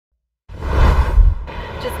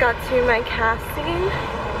Just got to my casting.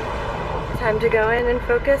 Time to go in and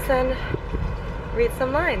focus and read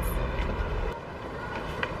some lines.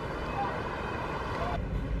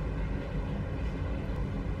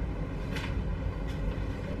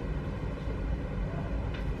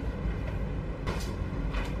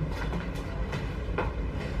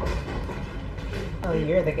 Oh,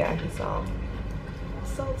 you're the guy who saw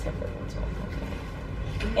Soul Temperamental.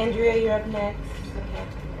 Okay. Andrea, you're up next. Okay.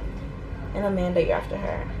 And Amanda, you're after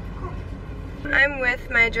her. I'm with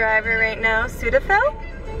my driver right now, Sudafel.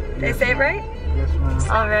 Did I say it right? Yes, ma'am.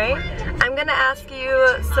 Alright. I'm gonna ask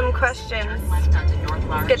you some questions.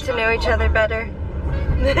 Let's get to know each other better.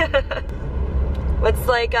 What's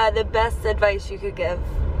like the best advice you could give?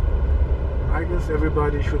 I guess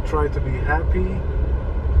everybody should try to be happy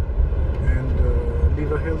and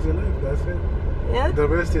live a healthy life. That's it. Yeah? The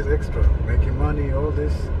rest is extra. Making money, all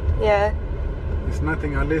this. Yeah. It's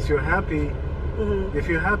nothing unless you're happy. Mm-hmm. If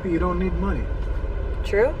you're happy, you don't need money.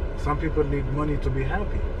 True? Some people need money to be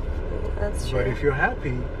happy. That's true. But if you're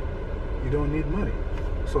happy, you don't need money.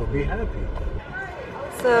 So be happy.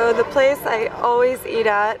 So the place I always eat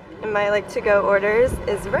at in my like to-go orders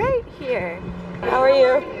is right here. How are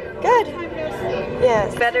you? Good.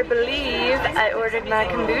 Yes. Better believe I ordered my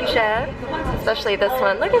kombucha, especially this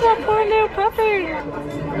one. Look at that poor little puppy.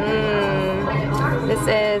 This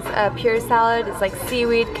is a pure salad. It's like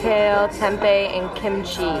seaweed, kale, tempeh, and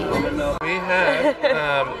kimchi. We had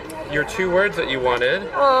your 2 words that you wanted.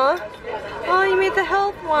 Aw. Oh, you made the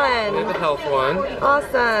health one. We made the health one.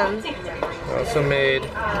 Awesome. We also made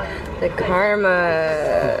the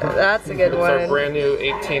karma. That's a good it's one. our brand new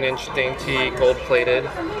 18-inch dainty gold-plated.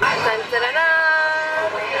 Dun-dun-dun-dun.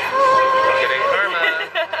 Getting karma.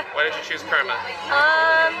 Why did you choose karma?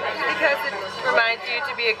 Because it reminds you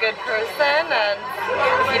to be a good person, and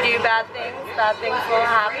if you do bad things will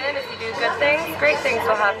happen. If you do good things, great things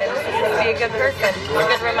will happen. Just be a good person. It's a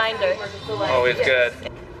good reminder. Always good.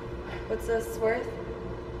 What's this worth?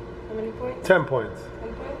 How many points? 10 points.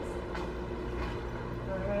 10 points?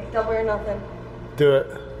 Alright, double or nothing. Do it.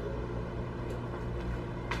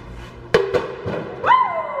 Woo!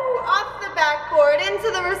 Off the backboard,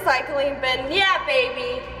 into the recycling bin. Yeah,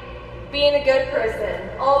 baby. Being a good person.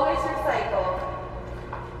 Always recycle.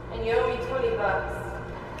 And you owe me 20 bucks.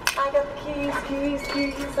 I got the keys. I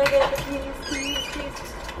got the keys.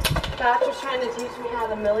 Batch was trying to teach me how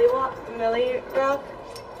to milli rock. Milli?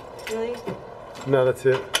 No, that's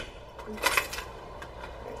it.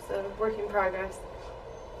 So, work in progress.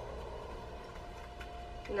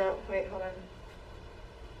 No, wait, hold on.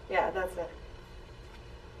 Yeah, that's it.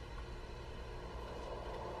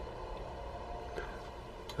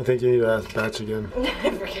 I think you need to ask Batch again.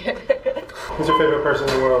 I forget. Who's your favorite person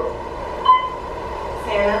in the world?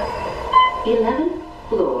 Santa. 11th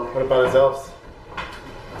floor. What about his elves?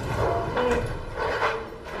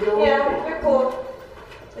 Yeah, they're cool.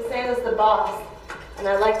 The Santa's the boss, and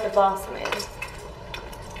I like the boss man.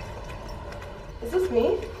 Is this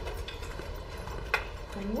me?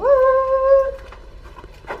 What?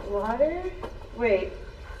 Water? Wait.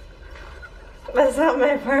 That's not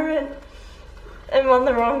my apartment. I'm on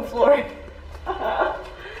the wrong floor. I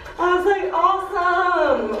was like,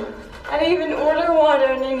 awesome! I didn't even order water,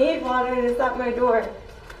 and I need water, and it's at my door.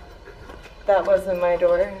 That wasn't my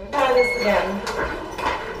door. Try this again.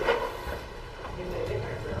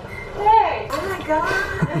 Hey! Oh my god!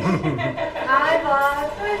 Hi, Vlog.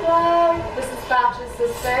 Hi, Vlog. This is Batch's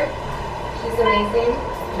sister. She's amazing.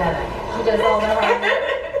 She does all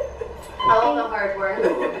the hard work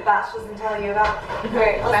that Batch doesn't tell you about.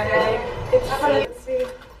 Alright, let's see.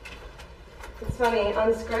 It's funny,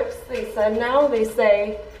 on scripts they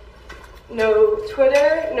say no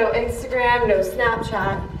Twitter, no Instagram, no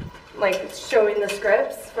Snapchat, like showing the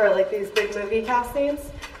scripts for like these big movie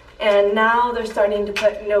castings. And now they're starting to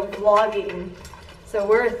put no vlogging. So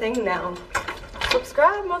we're a thing now.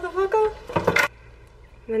 Subscribe, motherfucker.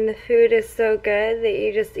 When the food is so good that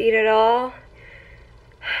you just eat it all,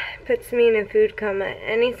 it puts me in a food coma.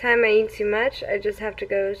 Anytime I eat too much, I just have to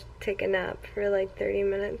go take a nap for like 30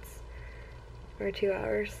 minutes or 2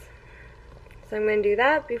 hours. So I'm gonna do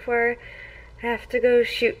that before I have to go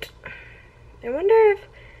shoot. I wonder if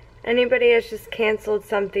anybody has just canceled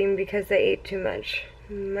something because they ate too much.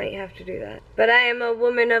 Might have to do that. But I am a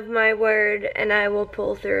woman of my word and I will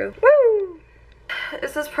pull through. Woo!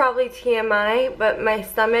 This is probably TMI, but my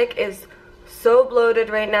stomach is so bloated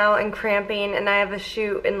right now and cramping, and I have a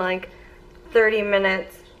shoot in like 30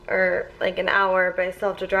 minutes or like an hour, but I still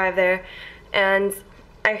have to drive there. And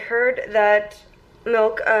I heard that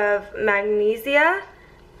milk of magnesia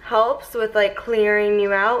helps with like clearing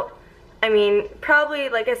you out. I mean, probably,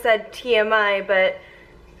 like I said, TMI, but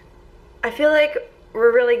I feel like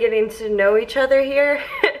we're really getting to know each other here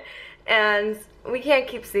and we can't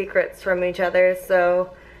keep secrets from each other,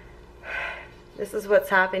 so this is what's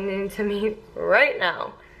happening to me right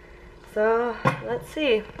now. So let's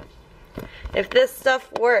see if this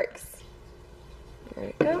stuff works. There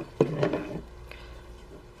we go.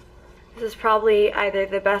 This is probably either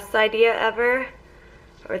the best idea ever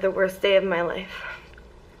or the worst day of my life.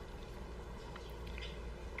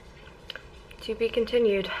 To be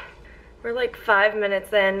continued. We're like 5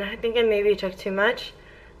 minutes in. I think I maybe took too much.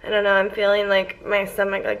 I don't know, I'm feeling like my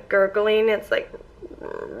stomach like gurgling. It's like,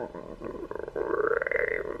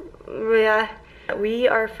 yeah. We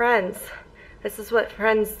are friends. This is what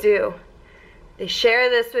friends do. They share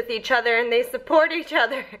this with each other and they support each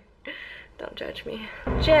other. Don't judge me.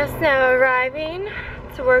 Just now arriving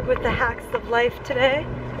to work with the hacks of life today.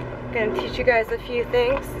 I'm gonna teach you guys a few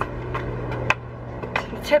things.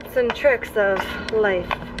 Tips and tricks of life.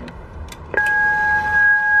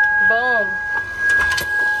 Boom.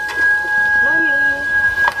 Money.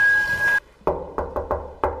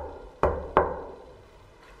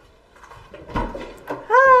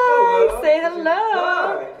 Hi, say hello.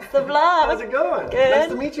 Hi. It's the vlog. How's it going? Good. Nice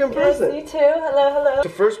to meet you in person. Yes, you too. Hello, hello. So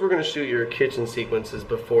first we're going to shoot your kitchen sequences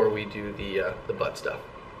before we do the butt stuff.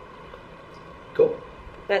 Cool.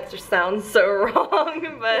 That just sounds so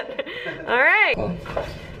wrong, but all right.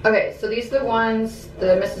 Okay, so these are the ones, the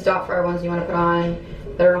Mrs. Doubtfire ones you want to put on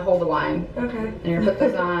that are gonna hold the wine. Okay. And you're gonna put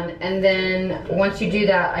those on, and then once you do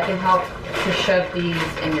that, I can help to shove these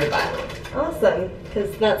in your butt. Awesome,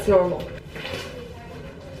 because that's normal.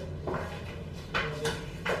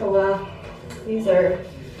 Oh wow, these are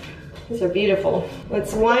beautiful.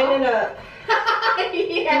 Let's wind it up.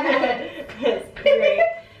 Yeah. That's great.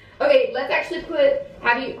 Okay, let's actually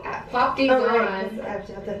have you pop these Oh, on. right. I have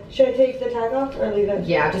to. Should I take the tag off or leave it?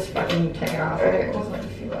 Yeah, just fucking take it off. Okay, it was like a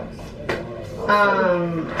few bucks.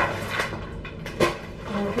 Alright.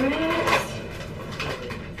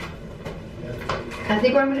 I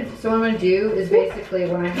think what I'm gonna do is basically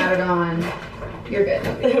when I have it on, you're good.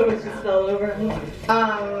 It just fell over.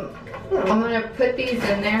 I'm gonna put these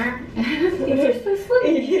in there. These are so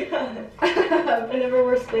slippery. Yeah. I never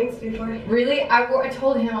wore Spanx before. Really? I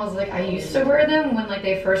told him, I was like, I used to wear them when like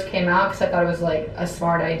they first came out because I thought it was like a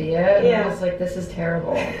smart idea. And Yeah. I was like, this is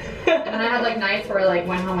terrible. And then I had like nights where I like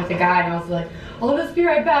went home with a guy and I was like, I'll just be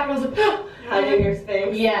right back. And I was like, oh. Hiding your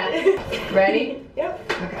Spanx. Yeah. Ready?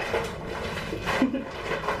 Yep. Okay.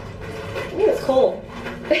 Ooh, it's cold.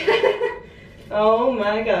 Oh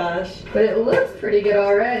my gosh. But it looks pretty good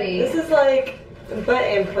already. This is like butt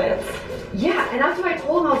implants. Yeah, and that's what I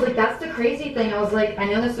told him. I was like, that's the crazy thing. I was like, I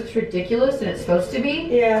know this looks ridiculous and it's supposed to be,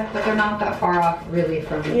 Yeah. but they're not that far off really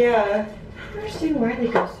from me. Yeah. I don't understand why they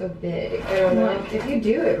go so big. I don't know. Like, if you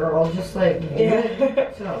do it, girl, just like, Yeah.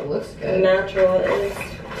 so it looks good. Natural at least.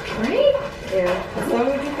 Right? Yeah.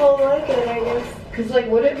 Some people like it, I guess. Because, like,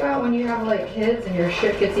 what about when you have, like, kids and your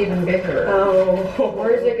shit gets even bigger? Oh.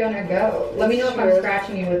 Where's it gonna go? Let me know if I'm Sure.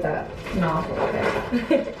 scratching you with that nozzle,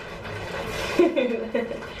 okay?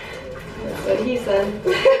 That's what he said.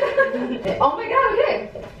 Oh my god,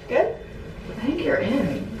 okay. Good? I think you're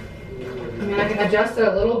in. I mean, I can adjust it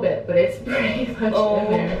a little bit, but it's pretty much Oh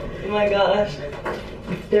in there. my gosh.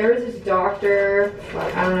 There was this doctor,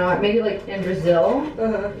 I don't know, maybe like in Brazil,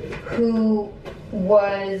 Uh-huh. who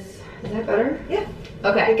was, is that better? Yeah. The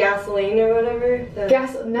Okay. gasoline or whatever. The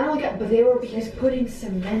Not only but he was putting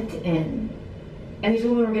cement in. And these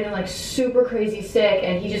women were getting like super crazy sick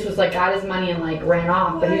and he just was like got his money and like ran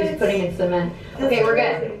off, but he was What? putting in cement. That's Okay, we're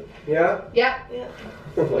crazy. good. Yeah? Yep. Yeah.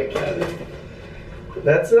 Oh my god.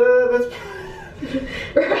 That's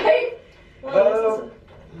Right? Well,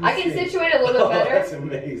 I can situate a little oh, bit that's better.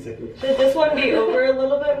 amazing. should this one be over a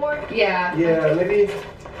little bit more? Yeah. Yeah, maybe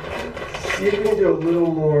see if we can do a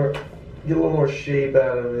little more, get a little more shape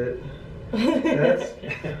out of it. That's.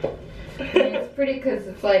 I mean, it's pretty because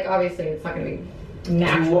it's like obviously it's not gonna be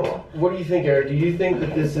natural. What do you think, Eric? Do you think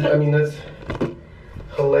that this is? I mean, that's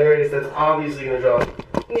hilarious. That's obviously gonna draw a lot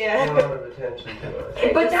Yeah. of attention to us.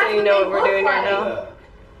 But Just that's so you what know they what we're look doing right like. now.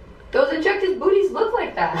 Those injected booties look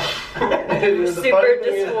like that. The Super funny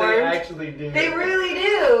thing is disformed. they actually do. They really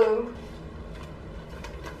do.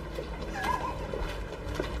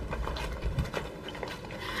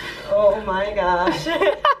 Oh my gosh.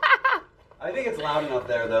 I think it's loud enough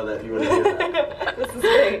there, though, that you would hear that. This is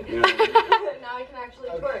great. You know what Now I can actually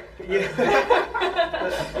twerk. Yeah.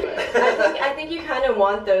 I think you kind of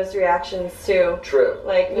want those reactions too. True.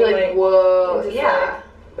 Like, You're like, whoa. just Yeah.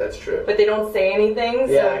 That's true. but they don't say anything,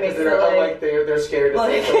 so Yeah, it makes because it they're like, they're scared to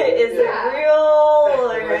like say something. is Yeah. it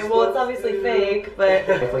real or Okay, well it's obviously fake, but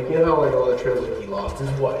Like, you know how like all the trailers, like, he lost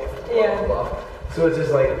his wife. Yeah. Blah, blah, blah. So it's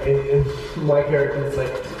just like, in my character, it's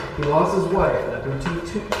like, he lost his wife in a boutique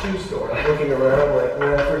shoe store. I'm looking around like,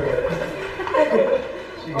 yeah, forget it.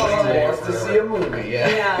 She wants to see a movie,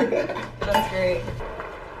 yeah, that's great.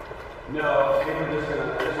 No, I think we're just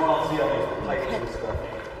gonna. I just want to see all these lights and stuff.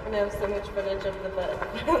 And I have so much footage of the butt.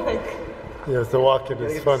 Like, Yes, the walking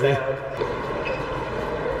is funny.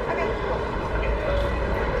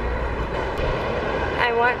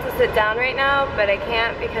 I want to sit down right now, but I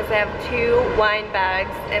can't because I have 2 wine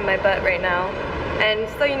bags in my butt right now. And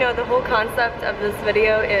so you know, the whole concept of this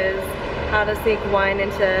video is how to sneak wine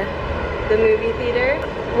into the movie theater.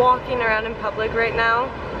 Walking around in public right now,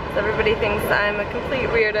 so everybody thinks I'm a complete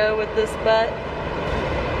weirdo with this butt.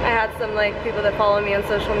 I had some like people that follow me on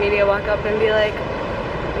social media walk up and be like,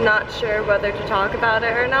 not sure whether to talk about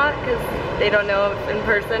it or not because they don't know if in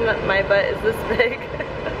person my butt is this big.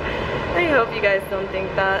 I hope you guys don't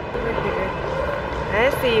think that. Over here. I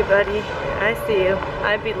see you, buddy. I see you.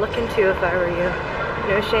 I'd be looking too if I were you.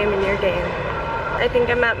 No shame in your game. I think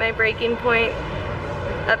I'm at my breaking point.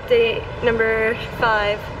 Update number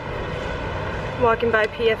 5. Walking by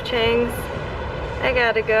P.F. Chang's. I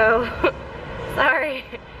gotta go. Sorry.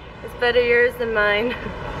 It's better yours than mine.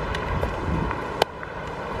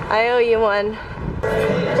 I owe you one.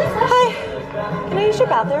 Hi. Can I use your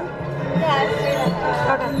bathroom? Yeah.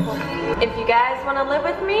 Okay, cool. If you guys want to live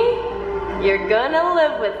with me, you're gonna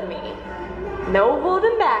live with me. No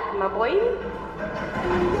holding back, my boy.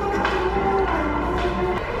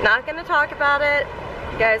 Not gonna talk about it.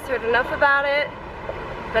 You guys heard enough about it,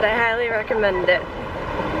 but I highly recommend it.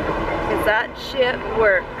 Because that shit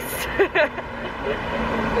works.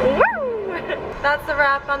 Woo! That's a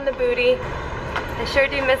wrap on the booty. I sure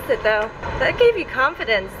do miss it though. That gave you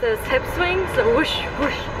confidence, those hip swings, the whoosh,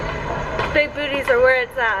 whoosh. Big booties are where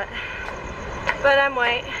it's at. But I'm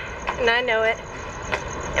white, and I know it.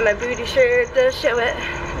 And my booty sure does show it.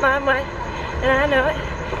 I'm white, and I know it.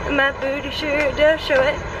 And my booty sure does show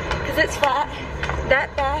it. Cause it's flat,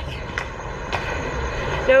 that back.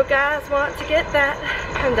 No guys want to get that.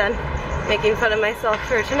 I'm done making fun of myself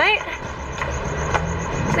for tonight.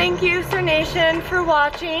 Thank you, Sir Nation, for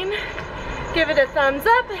watching. Give it a thumbs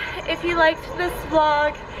up if you liked this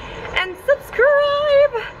vlog, and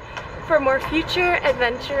subscribe for more future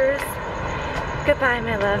adventures. Goodbye,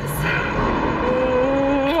 my loves.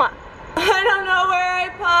 Mwah. I don't know where I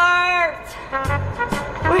parked.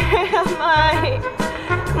 Where am I?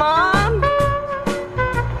 Mom?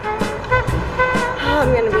 Oh,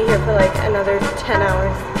 I'm gonna be here for like another 10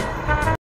 hours.